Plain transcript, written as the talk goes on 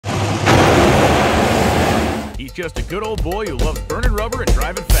He's just a good old boy who loves burning rubber and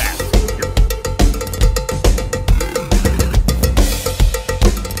driving fast.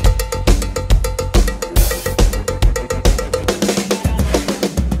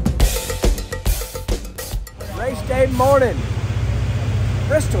 Race day morning,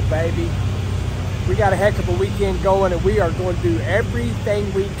 Bristol, baby. We got a heck of a weekend going, and we are going to do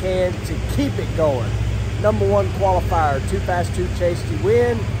everything we can to keep it going. #1 qualifier, Too Fast, Too Tasty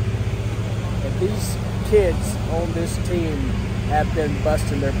win. And these kids on this team have been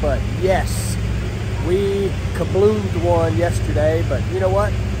busting their butt. Yes, we kabloomed one yesterday, but you know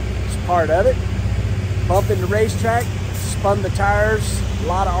what? It's part of it. Bumping the racetrack, spun the tires, a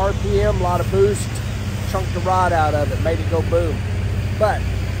lot of RPM, a lot of boost, chunked the rod out of it, made it go boom. But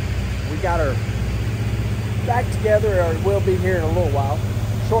we got her back together, or we'll be here in a little while.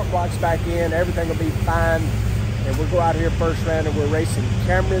 Short block's back in, everything will be fine, and we'll go out here first round and we're racing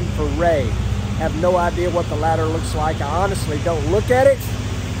Cameron for Ray. Have no idea what the ladder looks like. I honestly don't look at it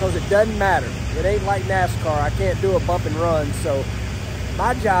because it doesn't matter. It ain't like NASCAR. I can't do a bump and run, so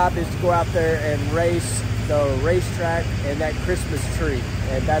my job is to go out there and race the racetrack and that Christmas tree,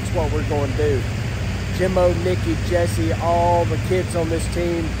 and that's what we're going to do. Jimbo, Nikki, Jesse, all the kids on this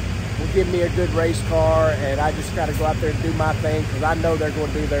team will give me a good race car, and I just got to go out there and do my thing because I know they're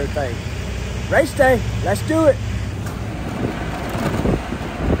going to do their thing. Race day, let's do it.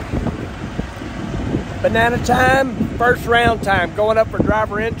 Banana time, first round time, going up for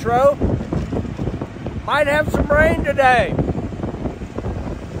driver intro. Might have some rain today.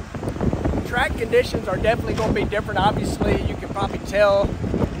 Track conditions are definitely going to be different. Obviously, you can probably tell.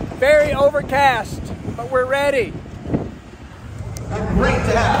 Very overcast, but we're ready. Great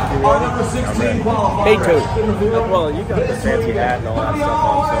to have our number 16 qualifier. Me too. Well, you got the fancy hat and all that stuff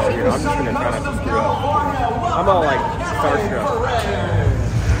on, so I'm just going to try not to screw up. I'm all like starstruck.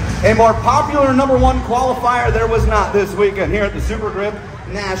 A more popular #1 qualifier there was not this weekend here at the Super Grip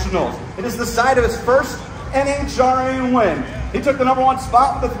Nationals. It is the site of his first NHRA win. He took the #1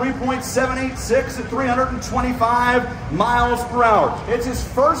 spot with a 3.786 at 325 miles per hour. It's his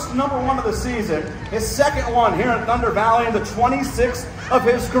first #1 of the season, his second one here at Thunder Valley, and the 26th of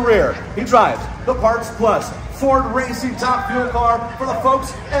his career. He drives the Parts Plus Ford Racing Top Fuel car for the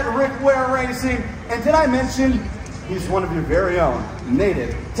folks at Rick Ware Racing. And did I mention he's one of your very own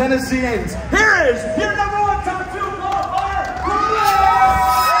native Tennessee natives? Here is your #1 Top Fuel qualifier.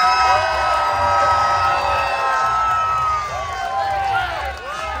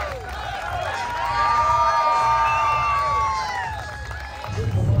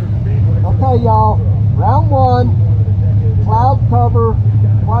 Okay, y'all, round 1, cloud cover,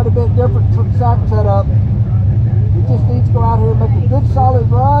 quite a bit different from track setup. We just need to go out here and make a good solid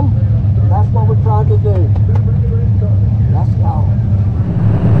run. That's what we're trying to do. Let's go.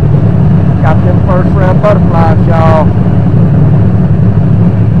 Got them first round butterflies, y'all.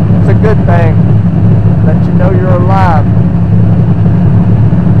 It's a good thing. Let you know you're alive.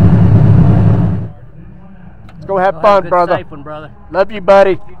 Let's go have fun, brother. Safe one, brother. Love you,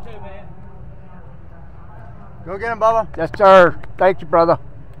 buddy. You too, man. Go get him, Bubba. Yes, sir. Thank you, brother.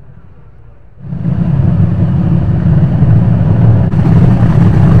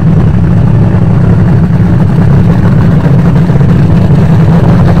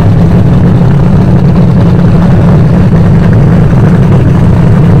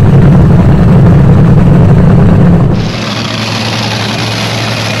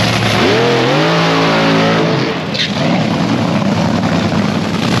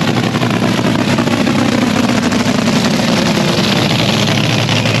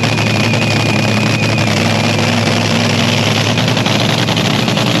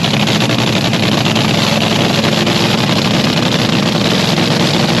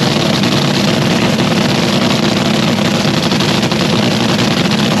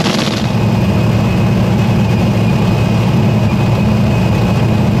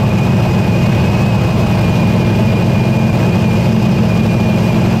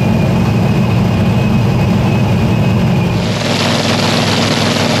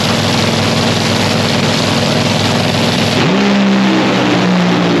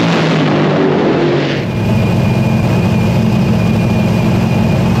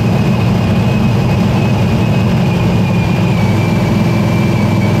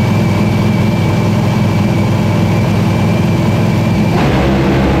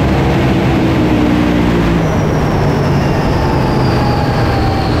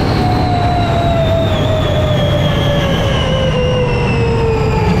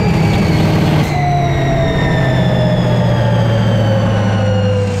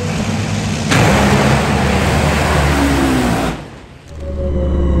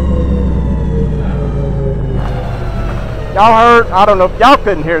 Y'all heard, I don't know if y'all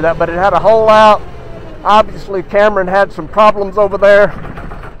couldn't hear that, but it had a hole out. Obviously Cameron had some problems over there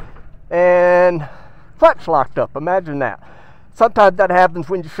and clutch locked up. Imagine that. Sometimes that happens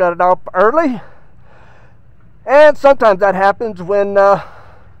when you shut it off early, and sometimes that happens when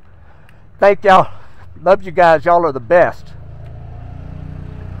thank y'all, love you guys, y'all are the best.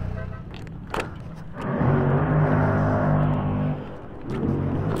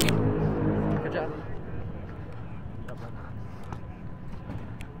 Good job.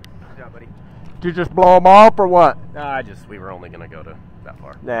 Good job, buddy. Did you just blow them off or what? We were only gonna go to that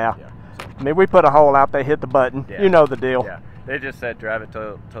far. Yeah. So. I mean, we put a hole out, they hit the button. Yeah. You know the deal. Yeah. They just said drive it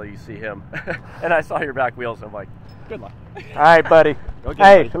till you see him. And I saw your back wheels, and I'm like, good luck. All right, buddy. Go get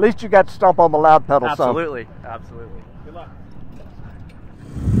Hey, it, buddy. at least you got to stomp on the loud pedal Absolutely. Absolutely. Good luck.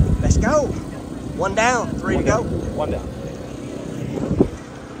 Let's go. One down, three to go. One down.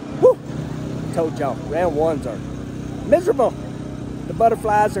 Woo! Told y'all, round ones are miserable. The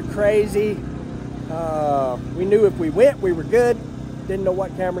butterflies are crazy. We knew if we went, we were good. Didn't know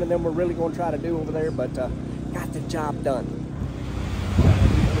what Cameron and them were really going to try to do over there, but got the job done.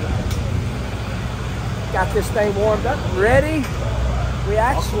 Got this thing warmed up, ready. We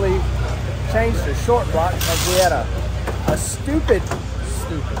actually changed the short block because we had a stupid.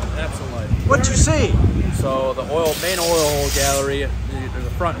 That's a light. What'd you see? So the main oil gallery, there's a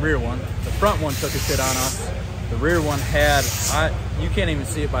front and rear one. The front one took a shit on us. The rear one had, you can't even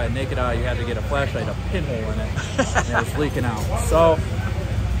see it by a naked eye. You had to get a flashlight, a pinhole in it, and it was leaking out. So,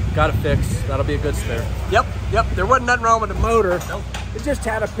 got it fixed. That'll be a good spare. Yep. There wasn't nothing wrong with the motor. Nope. It just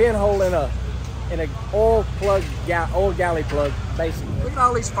had a pinhole in a oil galley plug, basically. Look at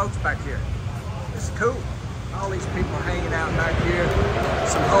all these folks back here. This is cool. All these people hanging out back here.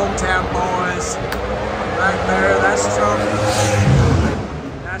 Some hometown boys. Right there, that's trouble.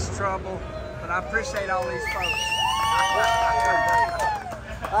 That's trouble. But I appreciate all these folks.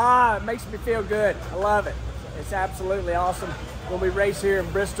 It makes me feel good. I love it. It's absolutely awesome. When we race here in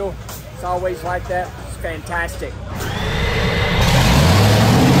Bristol, it's always like that. It's fantastic.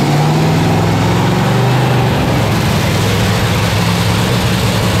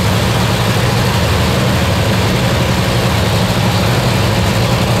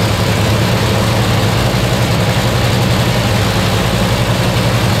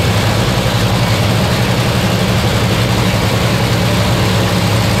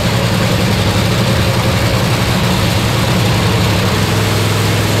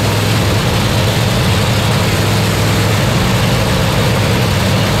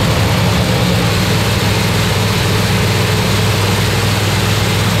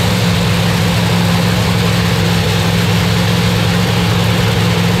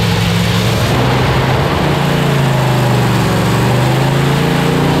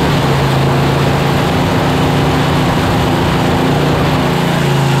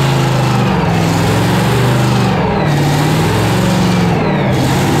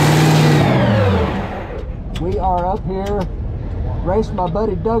 Raced my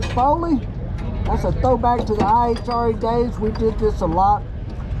buddy Doug Foley. That's a throwback to the IHRA days. We did this a lot.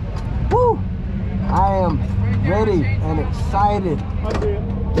 Woo! I am ready and excited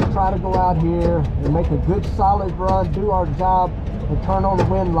to try to go out here and make a good solid run, do our job, and turn on the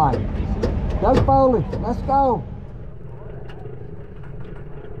wind light. Doug Foley, let's go.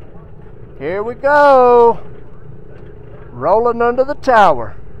 Here we go. Rolling under the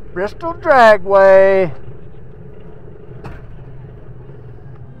tower. Bristol Dragway.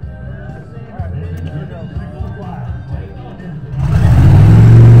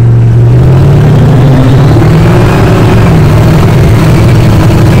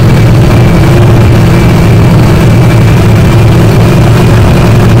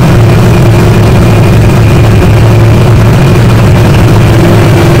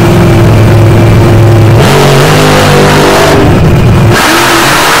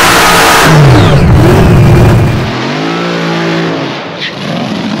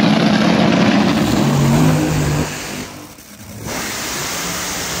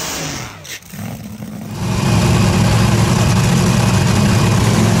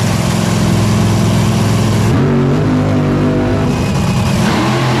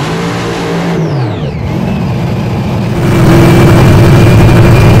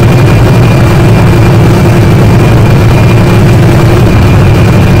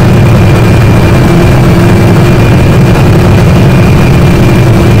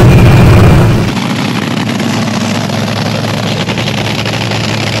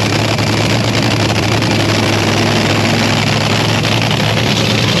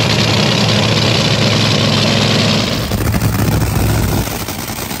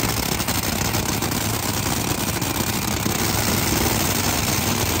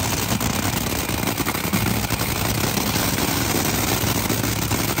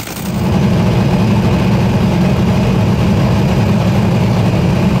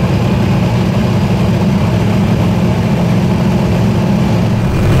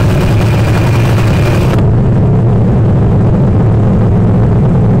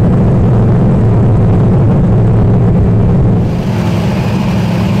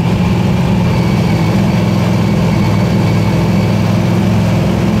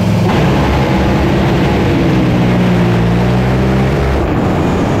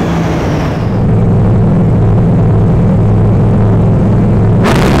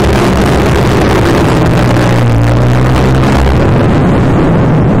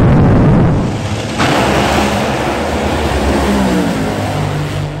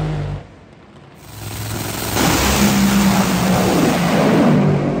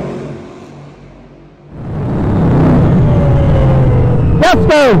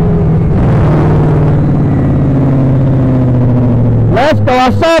 go. Let's go. I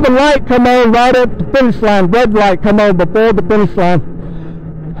saw the light come on right at the finish line. Red light come on before the finish line.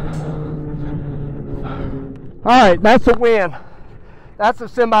 All right, that's a win. That's a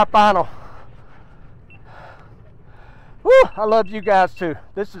semifinal. Woo, I love you guys too.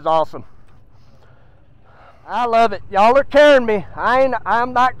 This is awesome. I love it. Y'all are carrying me.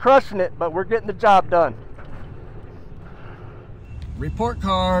 I'm not crushing it, but we're getting the job done. Report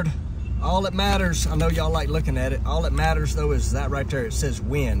card. All that matters, I know y'all like looking at it. All that matters though is that right there. It says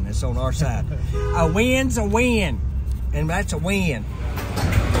win. It's on our side. A win's a win, and that's a win.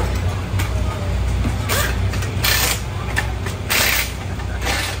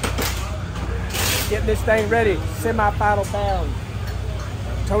 Getting this thing ready, semi-final bound.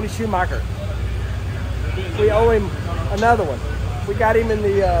 Tony Schumacher. We owe him another one. We got him in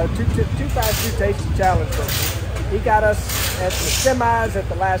the 252 Tasty Challenge, but he got us at the semis at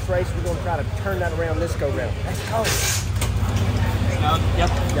the last race. We're gonna try to turn that around this go round. Let's go. Yep.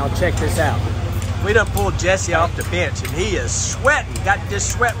 Y'all check this out. We done pulled Jesse off the bench and he is sweating. Got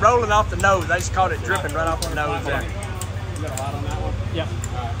this sweat rolling off the nose. I just caught it dripping right off the nose there. You got a lot on that one? Yep.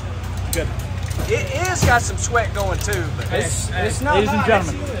 All right. Good. It is got some sweat going too, but it's not. Ladies and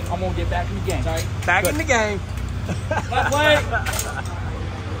gentlemen, I'm gonna get back in the game. Back in the game. Let's play.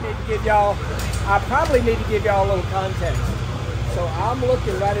 Need to give y'all. I probably need to give y'all a little context. So I'm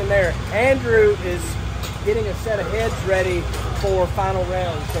looking right in there. Andrew is getting a set of heads ready for final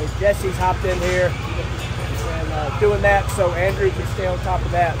round. So Jesse's hopped in here and doing that so Andrew can stay on top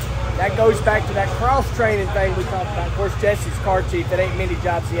of that. That goes back to that cross-training thing we talked about. Of course, Jesse's car chief. It ain't many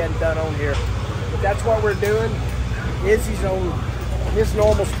jobs he hadn't done on here. But that's what we're doing. Izzy's on his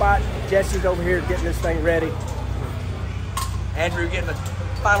normal spot. Jesse's over here getting this thing ready. Andrew getting the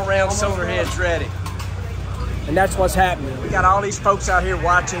final round solar heads ready. And that's what's happening. We got all these folks out here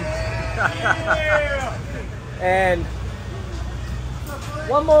watching. And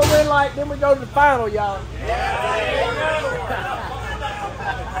one more win light, then we go to the final, y'all.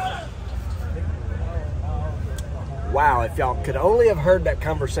 Wow, if y'all could only have heard that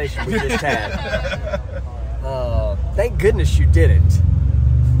conversation we just had. Thank goodness you didn't.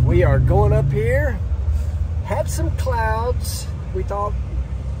 We are going up here. Had some clouds. We thought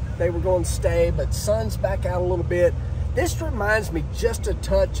they were going to stay, but sun's back out a little bit. This reminds me just a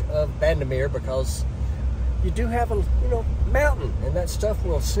touch of Bandamere because you do have a mountain, and that stuff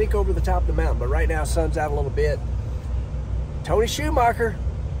will sneak over the top of the mountain. But right now, sun's out a little bit. Tony Schumacher,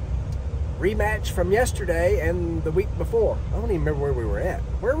 rematch from yesterday and the week before. I don't even remember where we were at.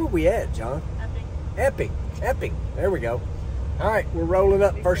 Where were we at, John? Epping. Epping. There we go. All right, we're rolling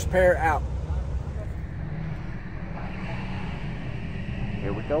up. First pair out.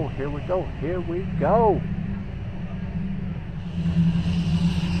 Here we go. Here we go. Here we go.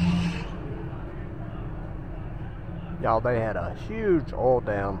 Y'all, they had a huge oil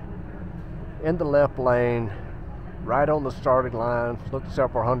down in the left lane, right on the starting line, looked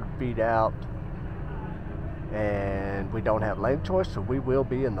several hundred feet out, and we don't have lane choice, so we will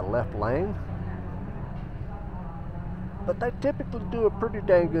be in the left lane. But they typically do a pretty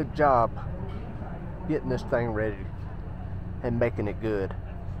dang good job getting this thing ready and making it good.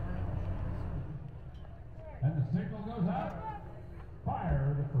 And the signal goes out.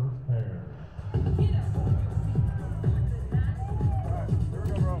 Fire the first pair.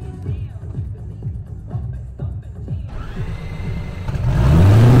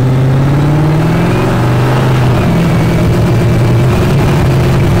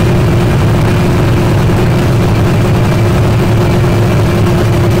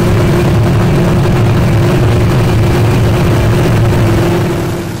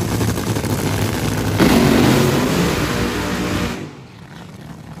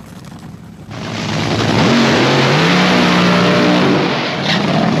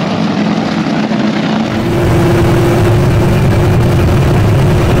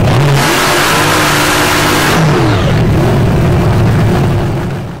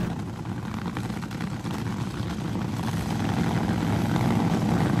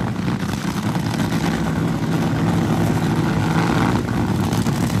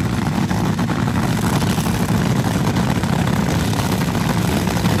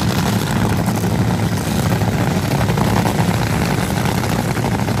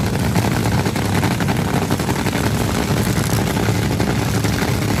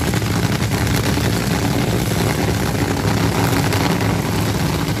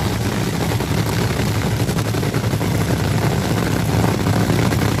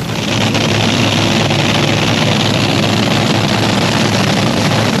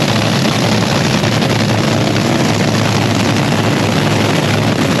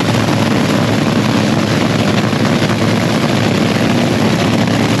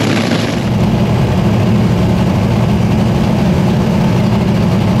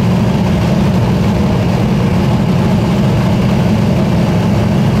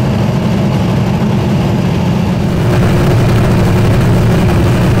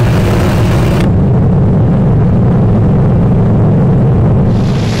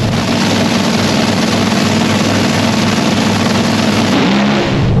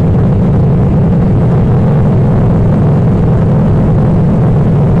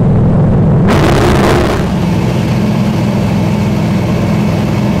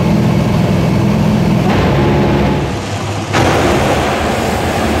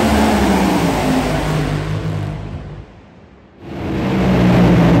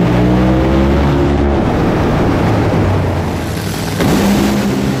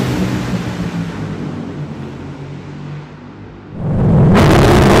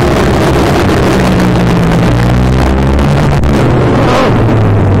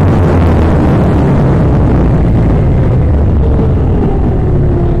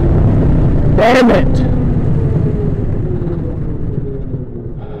 it!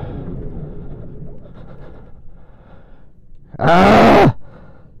 Ah!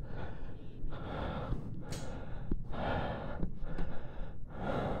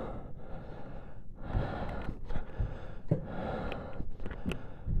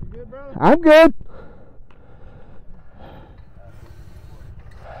 I'm good.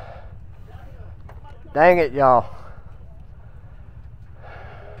 Dang it, y'all.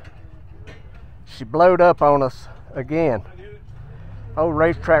 She blowed up on us again. Oh,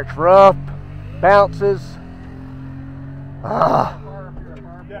 racetrack's rough, bounces. Ah.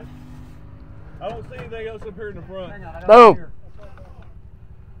 I don't see anything else up here in the front. Boom.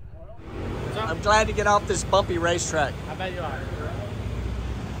 I'm glad to get off this bumpy racetrack. I bet you are.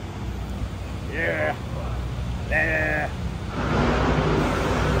 Yeah. Yeah.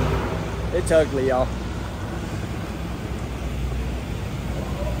 It's ugly, y'all.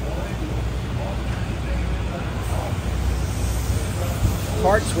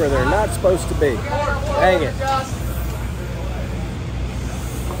 Parts where they're not supposed to be. Dang it.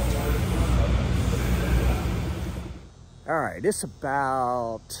 All right, it's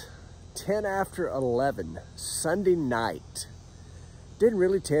about 10 after 11, Sunday night. Didn't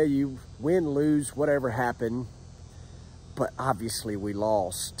really tell you win, lose, whatever happened, but obviously we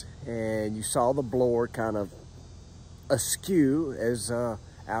lost. And you saw the blower kind of askew, as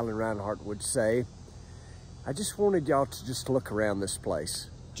Alan Reinhardt would say. I just wanted y'all to just look around this place.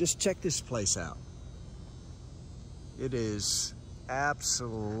 Just check this place out. It is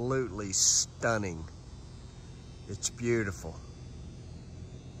absolutely stunning. It's beautiful.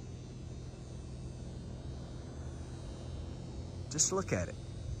 Just look at it.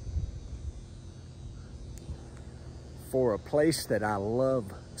 For a place that I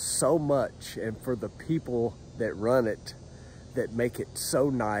love so much, and for the people that run it, that make it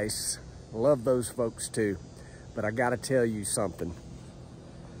so nice, love those folks too. But I gotta tell you something.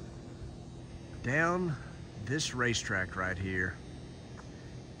 Down this racetrack right here,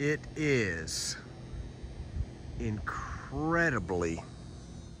 it is incredibly,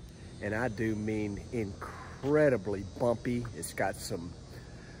 and I do mean incredibly bumpy. It's got some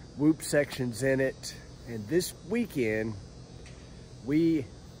whoop sections in it. And this weekend, we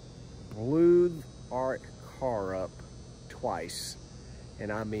blew our car up twice.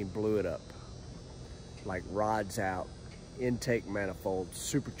 And I mean blew it up. Like rods out, intake manifold,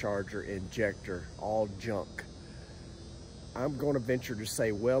 supercharger, injector, all junk. I'm going to venture to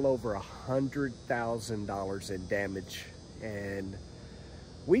say well over $100,000 in damage. And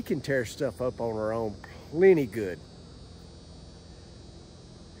we can tear stuff up on our own plenty good.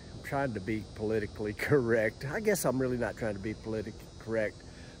 I'm trying to be politically correct. I guess I'm really not trying to be politically correct,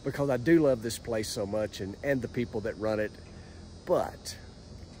 because I do love this place so much, and the people that run it. But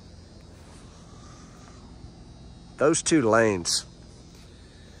Those two lanes.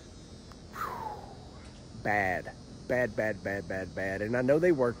 Bad. And I know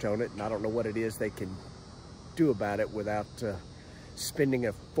they worked on it, and I don't know what it is they can do about it without spending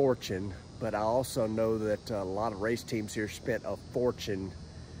a fortune. But I also know that a lot of race teams here spent a fortune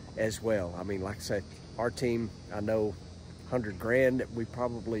as well. I mean, like I said, our team, I know 100 grand that we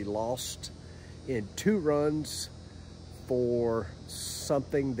probably lost in 2 runs for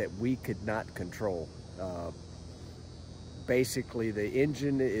something that we could not control. Basically, the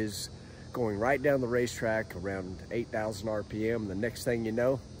engine is going right down the racetrack around 8,000 RPM. The next thing you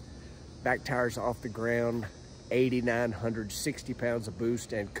know, back tires off the ground, 8,960 pounds of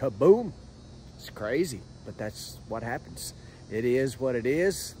boost, and kaboom. It's crazy, but that's what happens. It is what it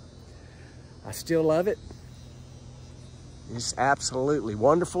is. I still love it. It's absolutely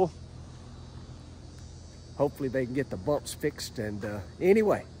wonderful. Hopefully they can get the bumps fixed. And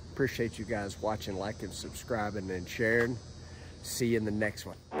anyway, appreciate you guys watching, liking, subscribing, and sharing. See you in the next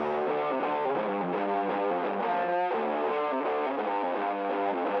one.